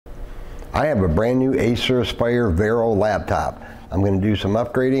I have a brand new Acer Aspire VERO laptop. I'm going to do some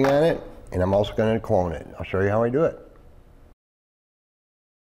upgrading on it, and I'm also going to clone it. I'll show you how I do it.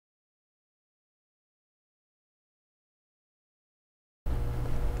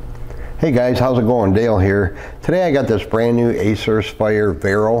 Hey guys, how's it going? Dale here. Today I got this brand new Acer Aspire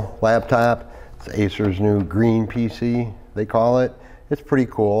VERO laptop. It's Acer's new green PC, they call it. It's pretty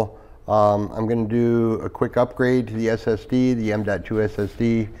cool. I'm going to do a quick upgrade to the SSD, the M.2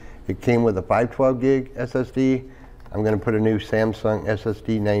 SSD. It came with a 512 gig SSD. I'm going to put a new Samsung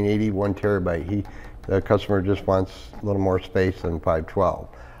SSD 980 1 terabyte. The customer just wants a little more space than 512.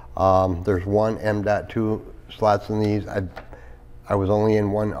 There's one M.2 slots in these. I was only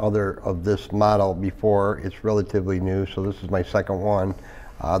in one other of this model before. It's relatively new, so this is my second one.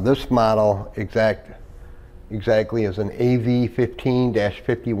 This model exactly is an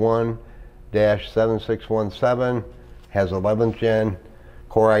AV15-51-7617, has 11th gen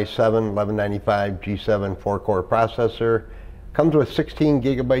Core i7 1195 G7 4-core processor. Comes with 16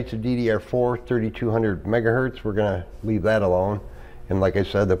 gigabytes of DDR4, 3200 megahertz. We're going to leave that alone. And like I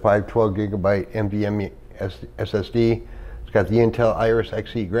said, the 512 gigabyte NVMe SSD. It's got the Intel Iris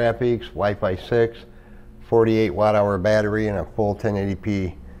Xe graphics, Wi-Fi 6, 48 watt-hour battery, and a full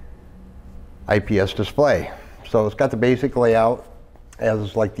 1080p IPS display. So it's got the basic layout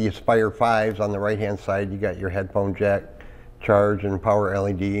as like the Aspire 5s. On the right-hand side, you got your headphone jack, charge and power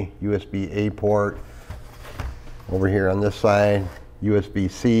LED, USB-A port. Over here on this side,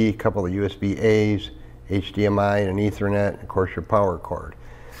 USB-C, a couple of USB-As, HDMI and an Ethernet, and of course your power cord.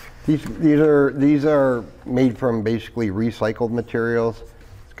 These are made from basically recycled materials.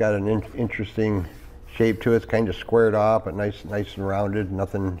 It's got an interesting shape to it. It's kind of squared off, but nice and rounded,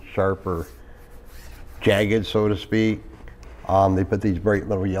 nothing sharp or jagged, so to speak. They put these bright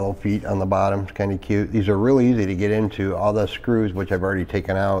little yellow feet on the bottom. It's kind of cute. These are really easy to get into. All the screws, which I've already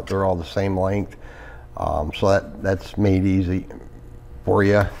taken out, they're all the same length. So that's made easy for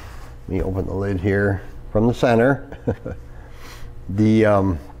you. Let me open the lid here from the center.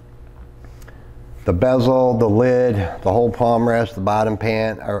 The bezel, the lid, the whole palm rest, the bottom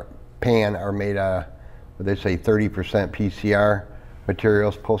pan are made of, what they say, 30% PCR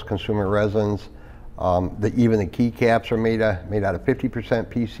materials, post-consumer resins. Even the keycaps are made out of 50%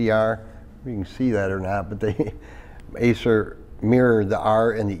 PCR. You can see that or not, but Acer mirrored the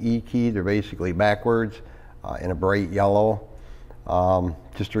R and the E key. They're basically backwards in a bright yellow,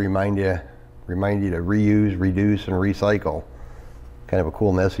 just to remind you to reuse, reduce, and recycle. Kind of a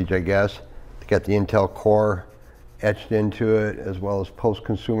cool message, I guess. It's got the Intel Core etched into it, as well as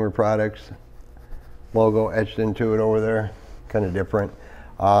post-consumer products logo etched into it over there. Kind of different.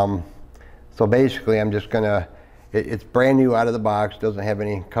 So basically, I'm just gonna, it's brand new out of the box, doesn't have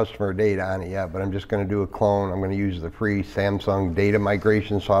any customer data on it yet, but I'm just gonna do a clone. I'm gonna use the free Samsung data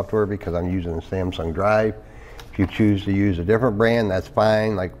migration software because I'm using the Samsung Drive. If you choose to use a different brand, that's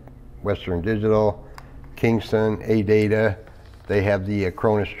fine, like Western Digital, Kingston, AData. They have the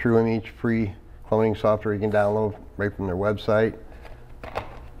Acronis TrueImage free cloning software you can download right from their website.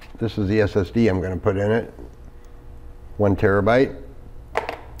 This is the SSD I'm gonna put in it, 1 terabyte.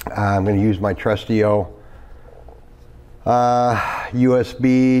 I'm going to use my trustio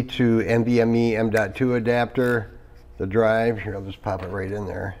USB to NVMe M.2 adapter. The drive, here I'll just pop it right in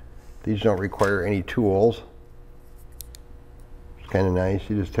there. These don't require any tools. It's kind of nice.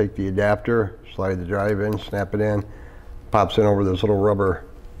 You just take the adapter, slide the drive in, snap it in, pops in over this little rubber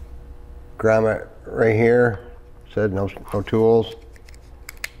grommet right here. Said no tools.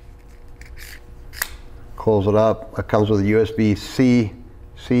 Close it up. It comes with a USB-C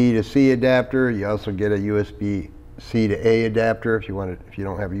to C adapter. You also get a USB-C to A adapter if you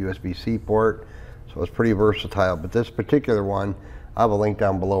don't have a USB-C port. So it's pretty versatile. But this particular one, I have a link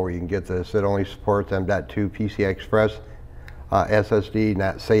down below where you can get this. It only supports M.2 PCI Express SSD,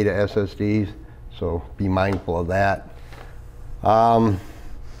 not SATA SSDs. So be mindful of that.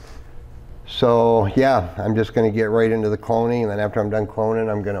 So yeah, I'm just going to get right into the cloning, and then after I'm done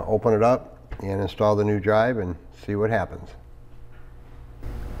cloning, I'm going to open it up and install the new drive and see what happens.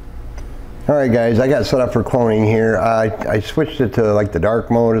 Alright guys, I got set up for cloning here. I switched it to like the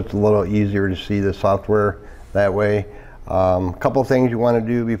dark mode. It's a little easier to see the software that way. A couple things you want to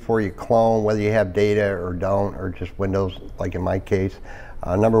do before you clone, whether you have data or don't, or just Windows like in my case.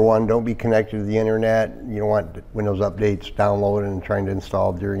 Number one, don't be connected to the internet. You don't want Windows updates downloaded and trying to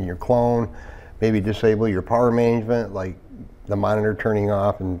install during your clone. Maybe disable your power management, like the monitor turning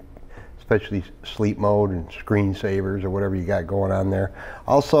off, and especially sleep mode and screensavers or whatever you got going on there.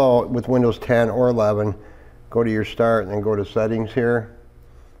 Also, with Windows 10 or 11, go to your start and then go to settings here.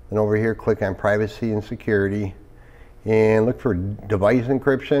 And over here, click on privacy and security and look for device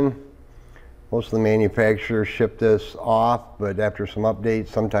encryption. Most of the manufacturers ship this off, but after some updates,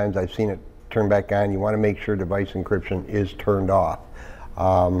 sometimes I've seen it turn back on. You want to make sure device encryption is turned off.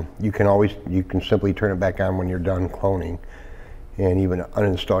 You can simply turn it back on when you're done cloning, and even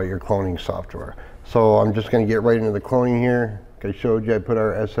uninstall your cloning software. So I'm just going to get right into the cloning here. Like I showed you, I put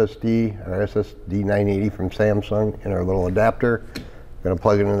our SSD 980 from Samsung in our little adapter. I'm going to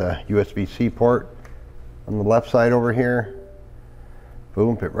plug it into the USB-C port on the left side over here.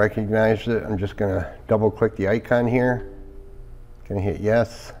 Boom, it recognized it. I'm just going to double click the icon here. Going to hit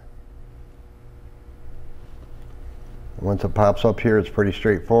yes. Once it pops up here, it's pretty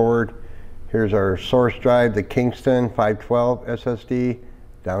straightforward. Here's our source drive, the Kingston 512 SSD.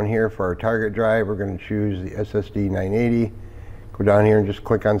 Down here for our target drive, we're going to choose the SSD 980. Go down here and just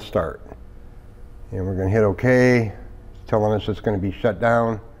click on start. And we're going to hit OK. It's telling us it's going to be shut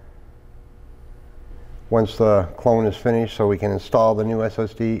down once the clone is finished, so we can install the new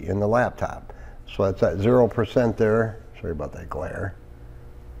SSD in the laptop. So that's at 0% there. Sorry about that glare.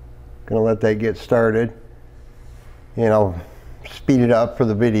 Going to let that get started. And I'll speed it up for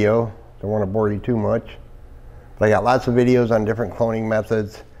the video. Don't want to bore you too much. But I got lots of videos on different cloning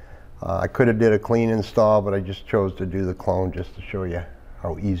methods. I could have did a clean install, but I just chose to do the clone just to show you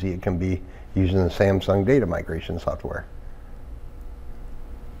how easy it can be using the Samsung data migration software.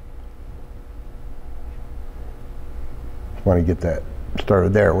 Just want to get that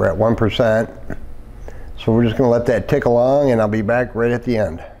started there. We're at 1%. So we're just going to let that tick along, and I'll be back right at the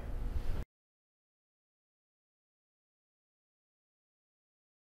end.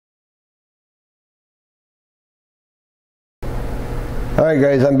 Alright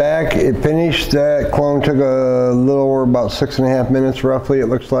guys, I'm back. It finished. That clone took a little over about 6.5 minutes roughly, it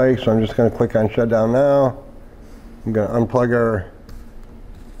looks like. So I'm just going to click on shutdown now. I'm going to unplug our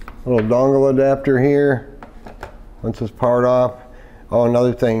little dongle adapter here once it's powered off. Oh,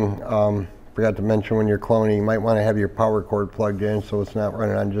 another thing, forgot to mention, when you're cloning, you might want to have your power cord plugged in so it's not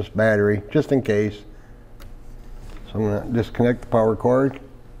running on just battery, just in case. So I'm going to disconnect the power cord.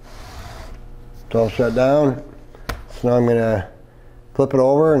 It's all shut down. So now I'm going to flip it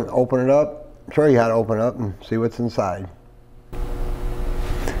over and open it up. Show you how to open it up and see what's inside.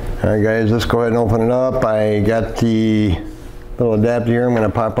 Alright guys, let's go ahead and open it up. I got the little adapter here. I'm going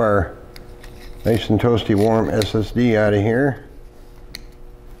to pop our nice and toasty warm SSD out of here.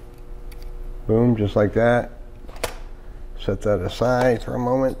 Boom, just like that. Set that aside for a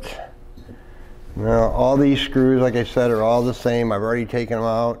moment. Now all these screws, like I said, are all the same. I've already taken them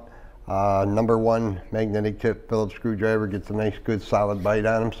out. Number 1 magnetic tip Phillips screwdriver gets a nice good solid bite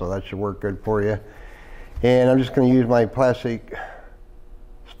on them, so that should work good for you. And I'm just going to use my plastic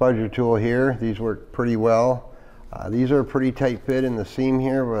spudger tool here. These work pretty well. These are a pretty tight fit in the seam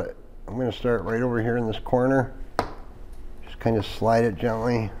here, but I'm going to start right over here in this corner. Just kind of slide it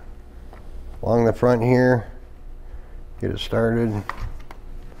gently along the front here. Get it started.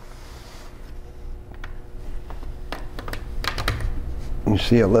 You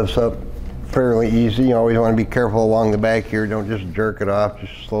see it lifts up fairly easy. You always want to be careful along the back here. Don't just jerk it off.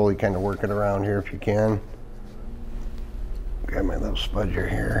 Just slowly kind of work it around here if you can. Grab my little spudger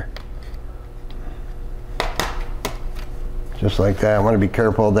here. Just like that. I want to be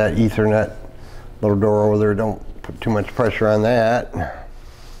careful of that Ethernet little door over there. Don't put too much pressure on that.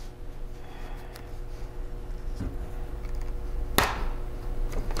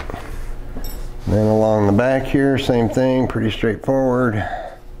 Then along the back here, same thing, pretty straightforward.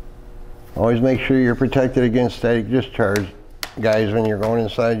 Always make sure you're protected against static discharge, guys, when you're going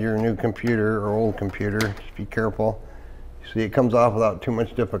inside your new computer or old computer. Just be careful. See, it comes off without too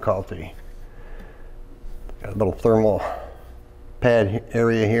much difficulty. Got a little thermal pad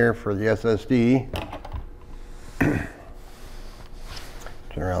area here for the SSD. Turn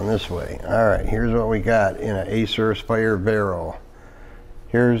around this way. All right, here's what we got in an Acer Aspire VERO.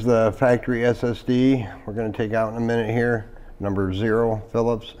 Here's the factory SSD. We're going to take out in a minute here. Number 0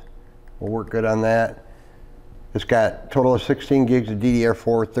 Phillips. We'll work good on that. It's got a total of 16 gigs of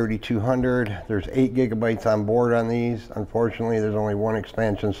DDR4 3200. There's 8 gigabytes on board on these. Unfortunately, there's only one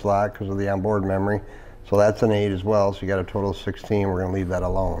expansion slot because of the onboard memory. So that's an 8 as well. So you got a total of 16. We're going to leave that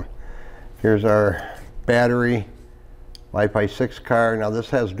alone. Here's our battery. Wi-Fi 6 card. Now this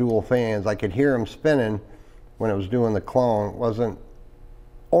has dual fans. I could hear them spinning when it was doing the clone. It wasn't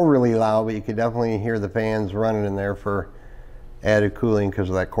overly loud, but you could definitely hear the fans running in there for added cooling because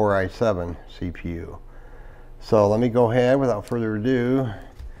of that Core i7 CPU. So let me go ahead without further ado.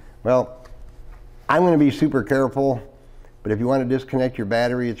 Well, I'm going to be super careful, but if you want to disconnect your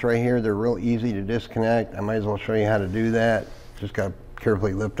battery, it's right here. They're real easy to disconnect. I might as well show you how to do that. Just got to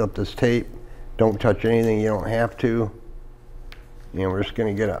carefully lift up this tape. Don't touch anything you don't have to. And we're just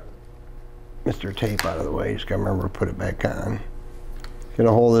going to get a Mr. Tape out of the way. Just gotta remember to put it back on. Get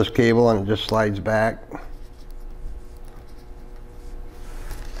a hold of this cable and it just slides back.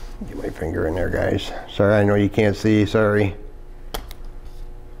 Get my finger in there, guys. Sorry, I know you can't see, sorry.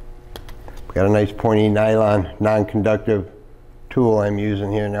 Got a nice pointy nylon, non-conductive tool I'm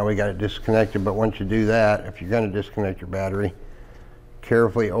using here. Now we got it disconnected, but once you do that, if you're gonna disconnect your battery,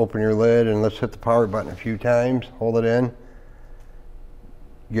 carefully open your lid and let's hit the power button a few times, hold it in.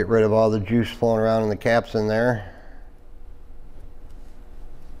 Get rid of all the juice flowing around in the caps in there.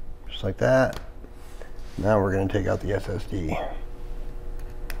 Just like that. Now we're gonna take out the SSD.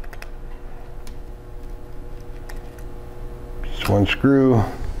 Just one screw.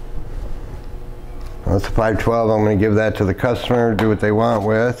 Well, that's a 512. I'm going to give that to the customer, do what they want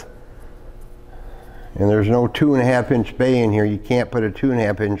with. And there's no 2.5-inch bay in here. You can't put a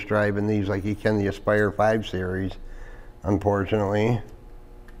 2.5-inch drive in these like you can the Aspire 5 series, unfortunately.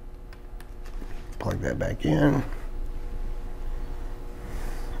 Plug that back in.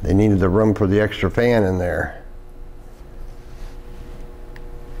 They needed the room for the extra fan in there.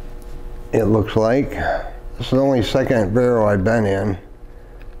 It looks like. This is the only second Vero I've been in.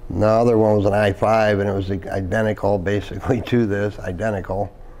 The other one was an i5 and it was identical basically to this,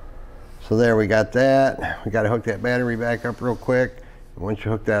 identical. So there, we got that. We got to hook that battery back up real quick. And once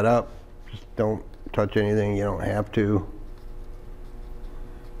you hook that up, just don't touch anything you don't have to.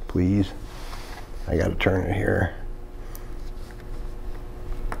 Please. I got to turn it here.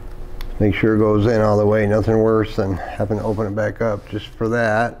 Make sure it goes in all the way. Nothing worse than having to open it back up just for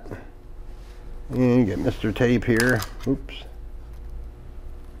that. And get Mr. Tape here. Oops.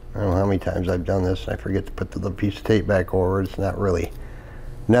 I don't know how many times I've done this. I forget to put the piece of tape back over. It's not really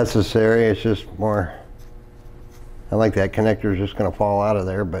necessary. It's just more, I like that connector is just going to fall out of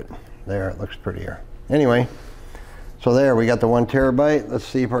there, but there, it looks prettier. Anyway, so there, we got the 1 terabyte. Let's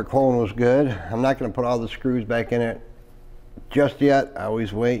see if our clone was good. I'm not going to put all the screws back in it just yet. I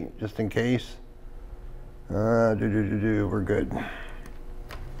always wait just in case. We're good.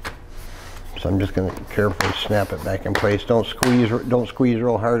 So I'm just going to carefully snap it back in place. Don't squeeze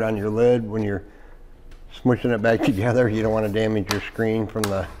real hard on your lid when you're smushing it back together. You don't want to damage your screen from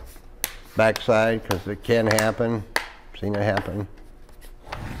the back side because it can happen. I've seen it happen.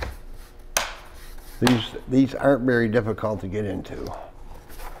 These aren't very difficult to get into.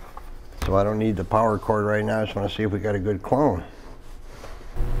 So I don't need the power cord right now. I just want to see if we got a good clone.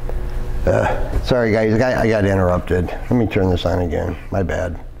 Sorry guys, I got interrupted. Let me turn this on again. My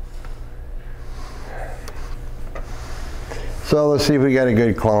bad. So let's see if we got a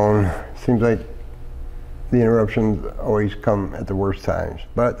good clone. Seems like the interruptions always come at the worst times,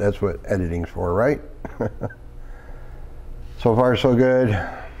 but that's what editing's for, right? So far so good.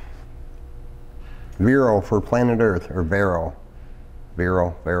 Vero for planet Earth, or Vero.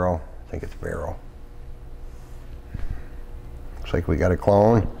 Vero, I think it's Vero. Looks like we got a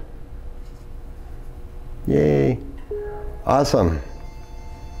clone. Yay, awesome.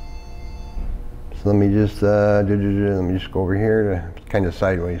 So let me just go over here to kind of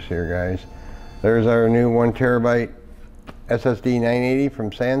sideways here, guys. There's our new 1 terabyte SSD 980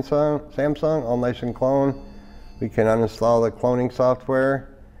 from Samsung, all nice and cloned. We can uninstall the cloning software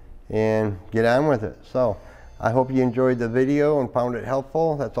and get on with it. So I hope you enjoyed the video and found it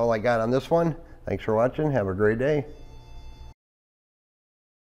helpful. That's all I got on this one. Thanks for watching. Have a great day.